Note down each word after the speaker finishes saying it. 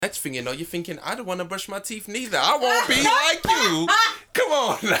next thing you know, you're thinking, I don't want to brush my teeth neither. I won't be like you. Come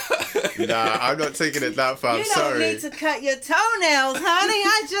on. Nah, I'm not taking it that far. I'm You don't sorry. need to cut your toenails, honey.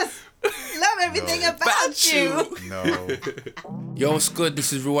 I just love everything about you. No. Yo, what's good?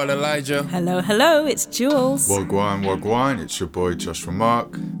 This is Ruel Elijah. Hello, it's Jules. Wagwan, it's your boy Joshua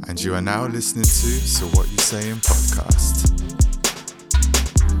Mark, and you are now listening to So What You Saying podcast.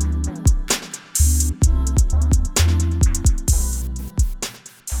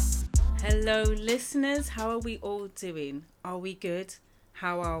 Hello, listeners. How are we all doing? Are we good?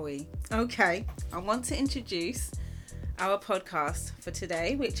 How are we? Okay, I want to introduce our podcast for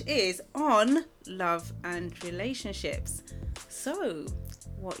today, which is on love and relationships. So,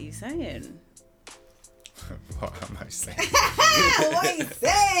 what are you saying? What am I saying? What are you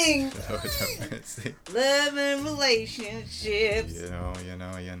saying? Lord have mercy. Love and relationships. You know.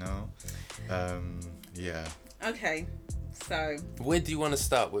 Yeah. Okay, so Where do you want to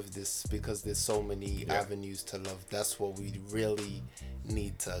start with this? Because there's so many avenues to love. That's what we really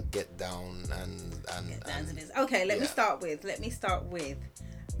need to get down and this. Okay, let me start with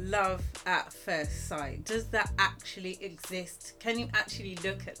love at first sight. Does that actually exist? Can you actually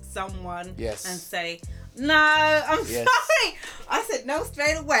look at someone Yes. and say, no, I'm Yes. sorry. I said no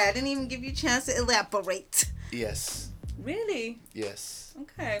straight away. I didn't even give you a chance to elaborate. Yes. Really? Yes.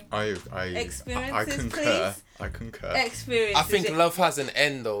 Okay. I Experiences, concur. please? I concur. Experience. I think love has an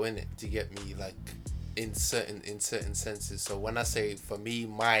end though, innit? Do you get me? Like in certain senses. So when I say for me,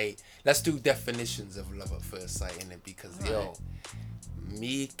 let's do definitions of love at first sight, innit? Because yo,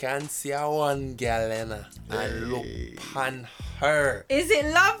 me can see a one girl and look upon her. Is it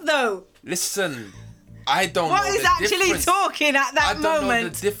love though? Listen, I don't know What is the actually difference. talking at that I don't know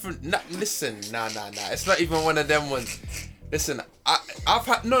moment? the different. Listen, nah. It's not even one of them ones. Listen, I've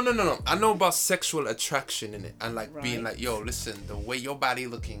had no. I know about sexual attraction in it, and like being like, yo, listen, the way your body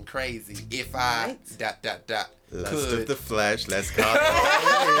looking crazy. If I that Lust could, of the flesh, let's go.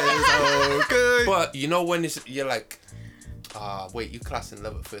 Oh, good. but you know when you're like, wait, you classing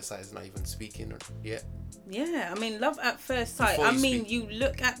love at first sight is not even speaking yet. Yeah, I mean, love at first sight. Before I you mean, speak. you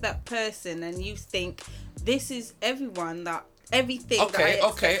look at that person and you think, this is everything that I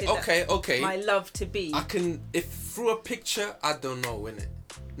expected my love to be. I can, if through a picture, I don't know, innit?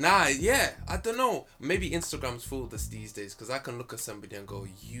 Nah, yeah, I don't know. Maybe Instagram's fooled us these days because I can look at somebody and go,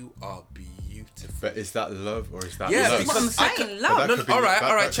 you are beautiful. But is that love or is that Yeah, lust? That's what I'm because I saying, can- love. But that could be- all right,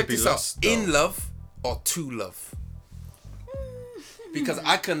 that check could be this out. lust, though. In love or to love? Because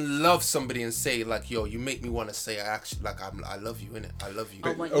I can love somebody and say like, yo, you make me want to say I love you, innit? I love you.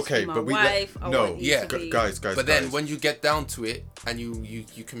 I want you to be my wife. I want you to be... guys. But then when you get down to it and you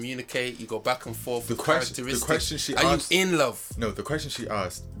communicate, you go back and forth with characteristics. The question she are asked, you in love? No, the question she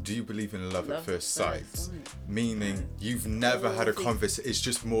asked, do you believe in love at first sight? first sight. Meaning you've never had a conversation. It's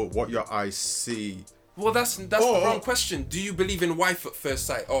just more what your eyes see. Well, that's the wrong question. Do you believe in wife at first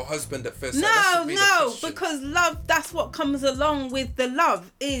sight or husband at first sight? That should be the No, question. because love, that's what comes along with the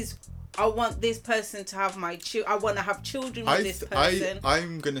love is I want this person to have I want to have children with this person.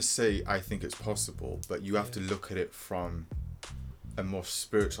 I'm gonna say I think it's possible, but you have to look at it from a more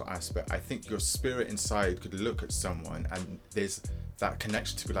spiritual aspect. I think your spirit inside could look at someone and there's that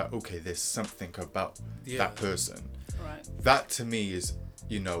connection to be like, okay, there's something about that person. Right. That to me is,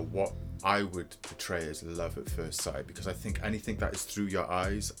 what I would portray as love at first sight, because I think anything that is through your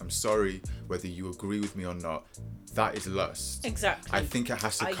eyes, I'm sorry whether you agree with me or not, that is lust. Exactly. I think it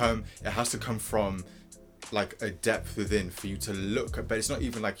has to come from like a depth within for you to look at, but it's not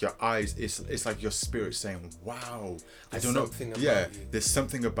even like your eyes, it's like your spirit saying, wow, There's I don't know. something about you. There's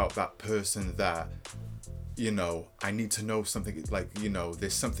something about that person that I need to know something, like,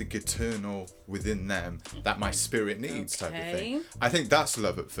 there's something eternal within them that my spirit needs, type of thing. I think that's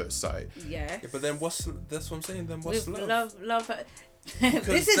love at first sight. Yes. Yeah, but then that's what I'm saying. Then what's With love? love.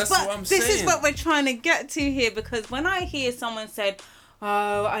 This is what we're trying to get to here, because when I hear someone say,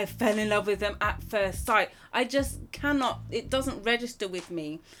 oh, I fell in love with them at first sight, I just cannot, it doesn't register with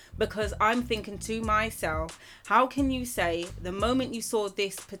me, because I'm thinking to myself, how can you say the moment you saw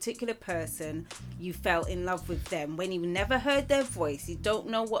this particular person, you fell in love with them when you never heard their voice, you don't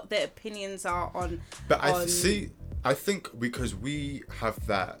know what their opinions are on... But I think because we have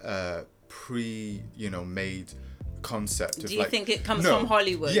that made concept of, do you think it comes from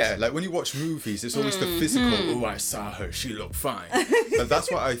Hollywood? Yeah, like when you watch movies, it's always the physical, oh, I saw her, she looked fine. But that's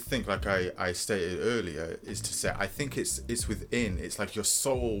what I think, like I stated earlier, is to say I think it's within, it's like your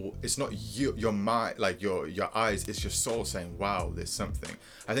soul, it's not your mind, like your eyes, it's your soul saying, wow, there's something.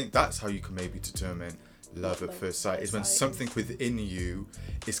 I think that's how you can maybe determine love at first sight, is when something within you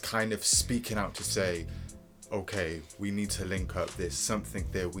is kind of speaking out to say, okay, we need to link up. There's something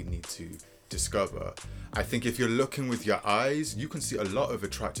there we need to discover. I think if you're looking with your eyes, you can see a lot of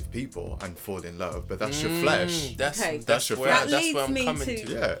attractive people and fall in love, but that's your flesh. That's your flesh. That's where I'm coming to.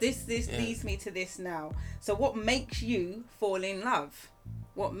 Yeah. This leads me to this now. So what makes you fall in love?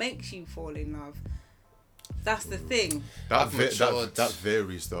 What makes you fall in love? That's the thing. That varies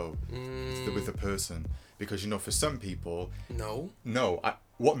though with the person, because for some people,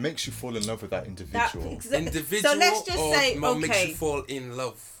 what makes you fall in love with that individual? So let's just say, what makes you fall in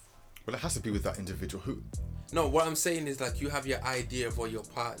love? Well, it has to be with that individual. Who? No, what I'm saying is like you have your idea of what your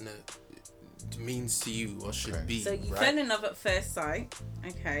partner means to you or should be. So you fell in love at first sight.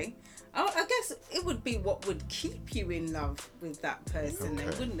 Okay. Oh, I guess it would be what would keep you in love with that person, then,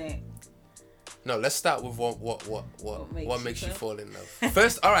 wouldn't it? No, let's start with what makes you fall in love.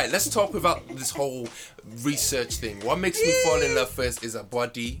 First, all right, let's talk about this whole research thing. What makes me fall in love first is a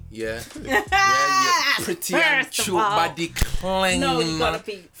body, yeah, your pretty and cute body, clean. No, you gotta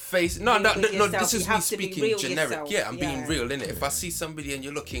be face. No. This is me speaking generic. Yourself. Yeah, I'm being real, innit? If I see somebody and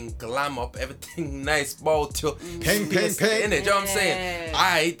you're looking glam up, everything nice, bald till ping, innit? You know what I'm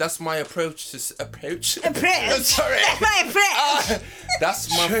saying? That's my approach to approach. Sorry. That's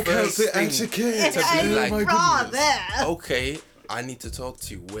my Check first out the thing. etiquette. To be like, brother. Okay, I need to talk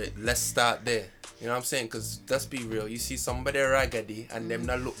to you. Wait, let's start there. You know what I'm saying? Because let's be real. You see somebody raggedy and them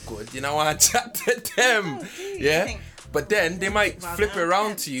not look good. You know, I want to chat to them. Yeah? But then they might flip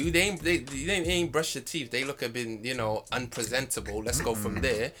around to you. They ain't brush your teeth. They look a bit, unpresentable. Let's go from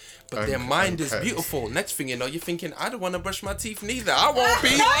there. But their mind is beautiful. Next thing you know, you're thinking, I don't want to brush my teeth neither. I won't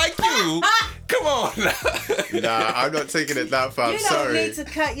be like you. Come on. Nah, I'm not taking it that far. You don't need to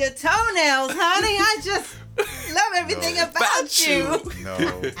cut your toenails, honey. I just love everything about you.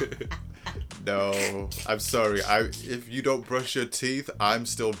 No, I'm sorry. If you don't brush your teeth, I'm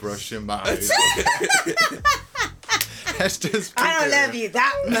still brushing mine. That's just. I don't love you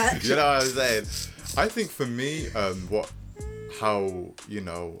that much. You know what I'm saying? I think for me,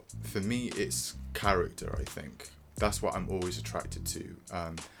 for me, it's character. I think that's what I'm always attracted to.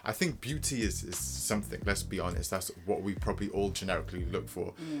 I think beauty is something. Let's be honest. That's what we probably all generically look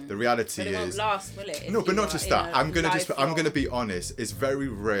for. The reality but it won't last, will it? No, but not just that. I'm gonna be honest. It's very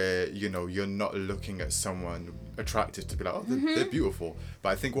rare. You're not looking at someone attractive to be like, oh, they're beautiful. But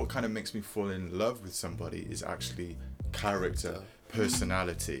I think what kind of makes me fall in love with somebody is actually character,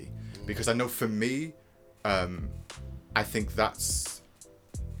 personality. Because I know for me, I think that's.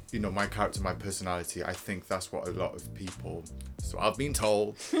 My character, my personality, I think that's what a lot of people, so I've been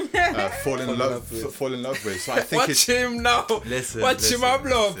told, fall in love with. So I think Watch him now. Watch him, I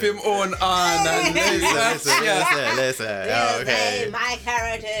blow up him on. Listen. Okay. My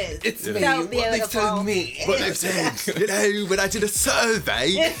characters. It's me. So what they tell me. But they've said, when I did a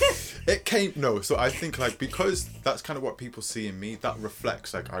survey, it came, so I think because that's kind of what people see in me, that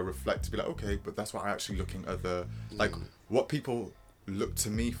reflects, I reflect to be like, okay, but that's what I actually looking at what people look to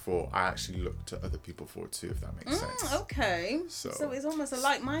me for, I actually look to other people for too, if that makes sense. Okay. So it's almost a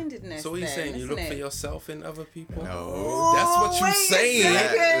like-mindedness. So what are you saying? You look for yourself in other people? No. That's what you're saying.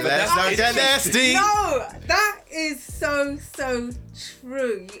 Let's not get nasty. No, that is so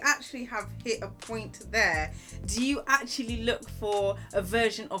true. You actually have hit a point there. Do you actually look for a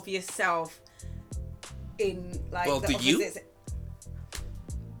version of yourself in do you?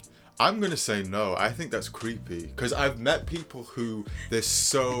 I'm going to say no. I think that's creepy because I've met people who they're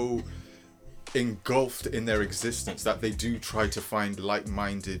so engulfed in their existence that they do try to find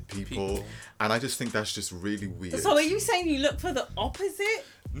like-minded people. And I just think that's just really weird. So are you saying you look for the opposite?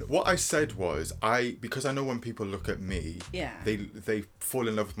 What I said was because I know when people look at me, they fall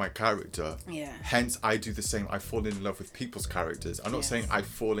in love with my character. Yeah. Hence, I do the same. I fall in love with people's characters. I'm not saying I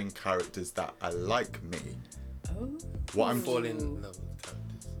fall in characters that are like me. Oh. What I'm falling in love with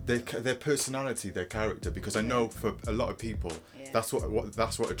characters. Their personality, their character, because I know for a lot of people, that's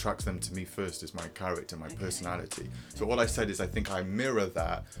what attracts them to me first is my character, my personality. So what I said is I think I mirror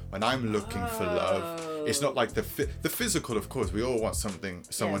that when I'm looking for love. It's not like the physical, of course. We all want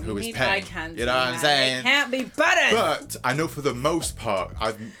someone who is paying. You know what I'm saying? It can't be buttered. But I know for the most part,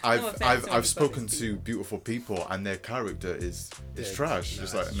 I've spoken to beautiful people and their character is trash.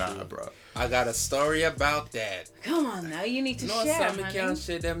 Just like nah, bro. I got a story about that. Come on now, you need to share. No, we can't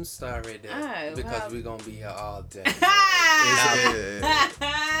share them story there because we're gonna be here all day.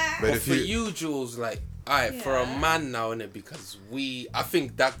 But for you, Jules, for a man now, innit? Because I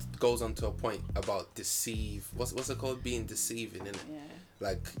think that goes on to a point about deceive. What's it called? Being deceiving, innit? Yeah.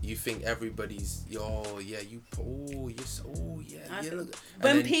 Like you think everybody's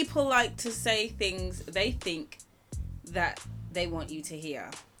When people like to say things, they think that they want you to hear.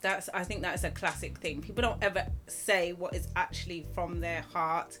 I think that's a classic thing. People don't ever say what is actually from their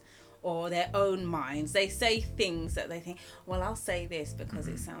heart or their own minds. They say things that they think, well, I'll say this because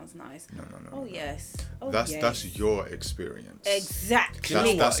it sounds nice. No. Yes. Oh, that's your experience.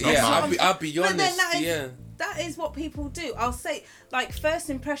 Exactly. That's not I'll be honest. That is what people do. I'll say, like, first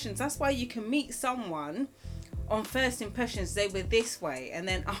impressions. That's why you can meet someone on first impressions, they were this way, and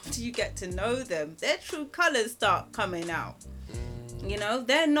then after you get to know them, their true colours start coming out. You know,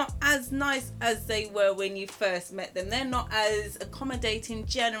 they're not as nice as they were when you first met them. They're not as accommodating,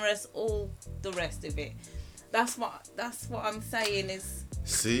 generous, all the rest of it. That's what I'm saying is...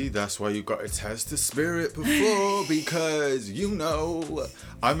 See, that's why you got to test the spirit before, because, you know,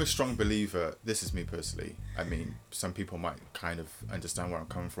 I'm a strong believer. This is me personally. I mean, some people might kind of understand where I'm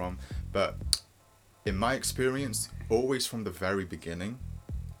coming from, but in my experience, always from the very beginning,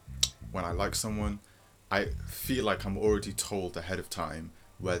 when I like someone, I feel like I'm already told ahead of time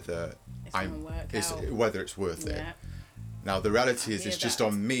whether it's worth it. Now the reality is, it's just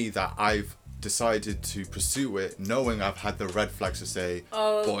on me that I've decided to pursue it, knowing I've had the red flags to say,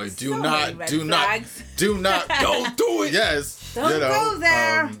 boy, do not, don't do it. Yes, don't go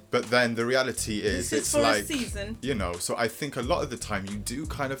there. But then the reality is, it's like, a season. You know. So I think a lot of the time you do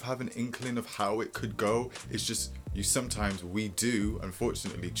kind of have an inkling of how it could go. It's just we do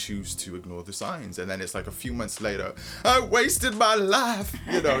unfortunately choose to ignore the signs, and then it's like a few months later, I wasted my life.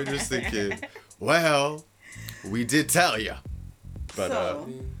 You know, you're just thinking, well, we did tell you, but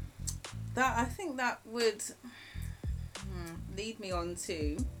that, I think that would lead me on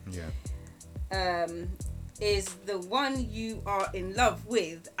to is the one you are in love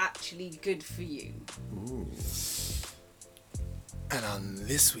with actually good for you? Ooh. And on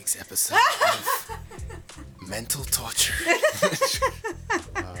this week's episode of Mental Torture.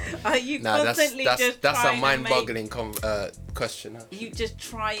 Are you constantly that's a mind-boggling question. Actually. You just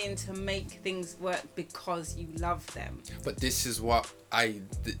trying to make things work because you love them. But this is what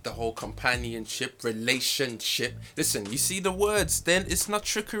the whole companionship, relationship. Listen, you see the words, then it's not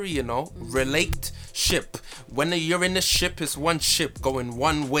trickery, you know. Relate ship. When you're in a ship, it's one ship going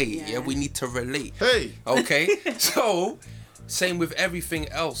one way. Yeah, we need to relate. Hey. Okay. So, same with everything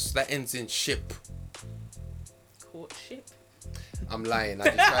else that ends in ship. Courtship. I'm lying.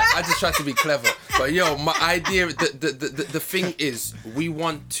 I just try to be clever. But yo, my idea, the thing is, we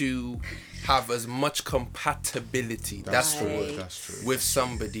want to have as much compatibility. That's the word. That's true. With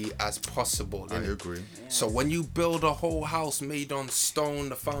somebody as possible. I agree. So when you build a whole house made on stone,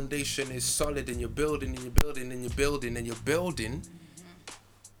 the foundation is solid, and you're building and you're building and you're building and you're building.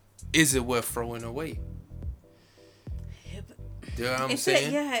 Is it worth throwing away? Do you know what I'm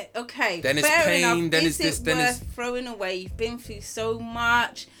saying? Okay. Then it's pain. Enough. Then is it's this. It then worth it's throwing away. You've been through so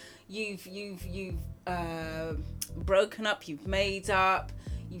much. You've broken up. You've made up.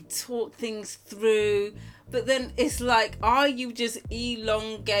 You've talked things through. But then it's like, are you just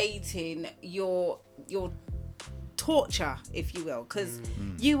elongating your torture, if you will? Because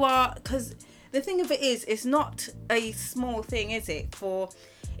you are. Because the thing of it is, it's not a small thing, is it?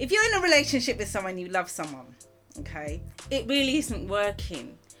 If you're in a relationship with someone, you love someone. Okay, it really isn't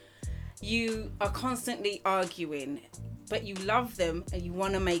working. You are constantly arguing, but you love them and you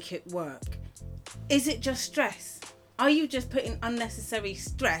want to make it work. Is it just stress? Are you just putting unnecessary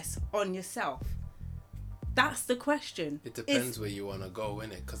stress on yourself? That's the question. It depends where you want to go,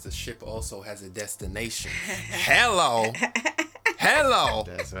 innit? Because the ship also has a destination. Hello.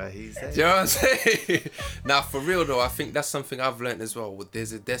 That's what he said. Do you know what I'm saying? Now, for real though, I think that's something I've learned as well.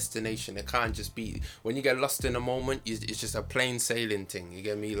 There's a destination. It can't just be, when you get lost in a moment, it's just a plain sailing thing. You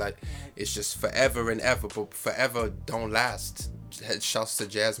get me? Like, it's just forever and ever, but forever don't last. Shouts to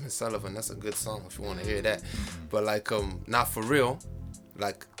Jasmine Sullivan. That's a good song if you want to hear that. But like, now for real,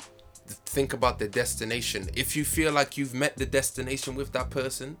 like, think about the destination. If you feel like you've met the destination with that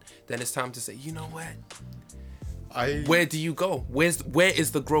person, then it's time to say, you know what? Where do you go? Where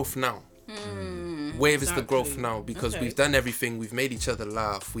is the growth now? Where is the growth now? Because we've done everything. We've made each other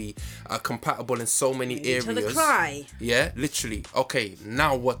laugh. We are compatible in so many areas. Each other cry. Yeah, literally. Okay,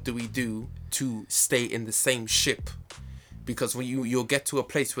 now what do we do to stay in the same ship? Because when you'll get to a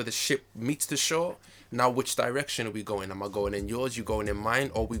place where the ship meets the shore. Now, which direction are we going? Am I going in yours? You going in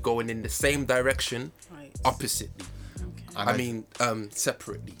mine? Or are we going in the same direction, oppositely? Okay.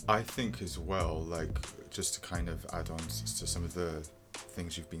 Separately. I think as well, like, just to kind of add on to some of the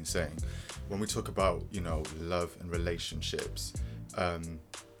things you've been saying, when we talk about, you know, love and relationships,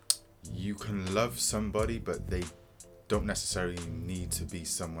 you can love somebody, but they don't necessarily need to be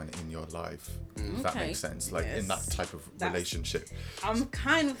someone in your life. If that makes sense, like in that type of relationship. I'm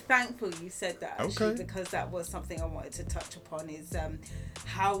kind of thankful you said that, actually, because that was something I wanted to touch upon, is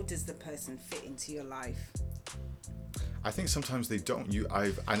how does the person fit into your life? I think sometimes they don't.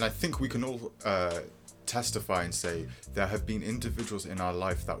 And I think we can all testify and say there have been individuals in our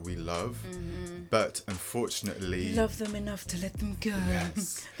life that we love, but unfortunately, love them enough to let them go.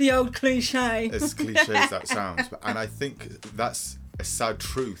 Yes. The old cliche. As cliche as that sounds, and I think that's a sad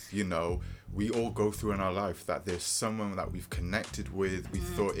truth. You know, we all go through in our life that there's someone that we've connected with. We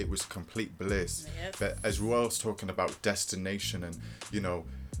thought it was complete bliss, but as well as talking about destination and, you know,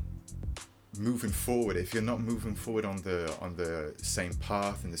 moving forward, if you're not moving forward on the same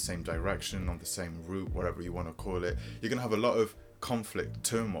path, in the same direction, on the same route, whatever you want to call it, you're gonna have a lot of conflict,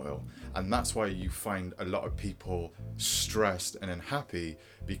 turmoil, and that's why you find a lot of people stressed and unhappy,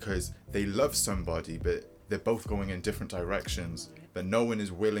 because they love somebody but they're both going in different directions, but no one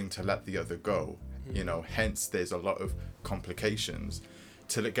is willing to let the other go. You know, hence there's a lot of complications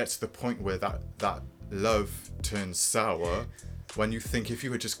till it gets to the point where that love turns sour, when you think if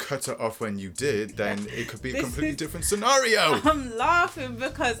you had just cut it off when you did, then it could be a completely different scenario. I'm laughing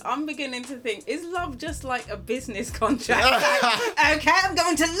because I'm beginning to think, is love just like a business contract? Like, okay, I'm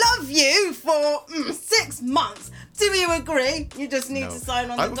going to love you for 6 months. Do you agree? You just need to sign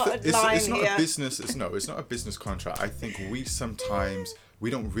on the dotted line. It's not a business. It's not a business contract. I think we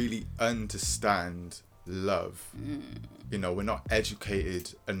don't really understand love. You know, we're not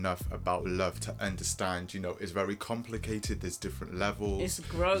educated enough about love to understand, you know, it's very complicated. There's different levels. It's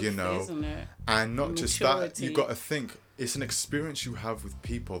growth, you know, isn't it? And not just that, you got to think it's an experience you have with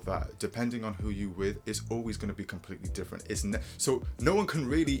people that, depending on who you're with, is always going to be completely different. So no one can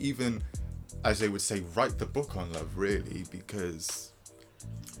really even, as they would say, write the book on love, really, because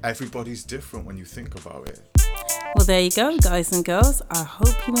everybody's different when you think about it. Well, there you go, guys and girls. I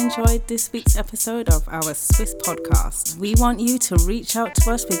hope you enjoyed this week's episode of our Swiss podcast. We want you to reach out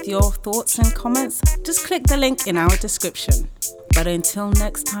to us with your thoughts and comments. Just click the link in our description. But until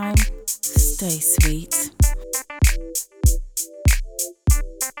next time, stay sweet.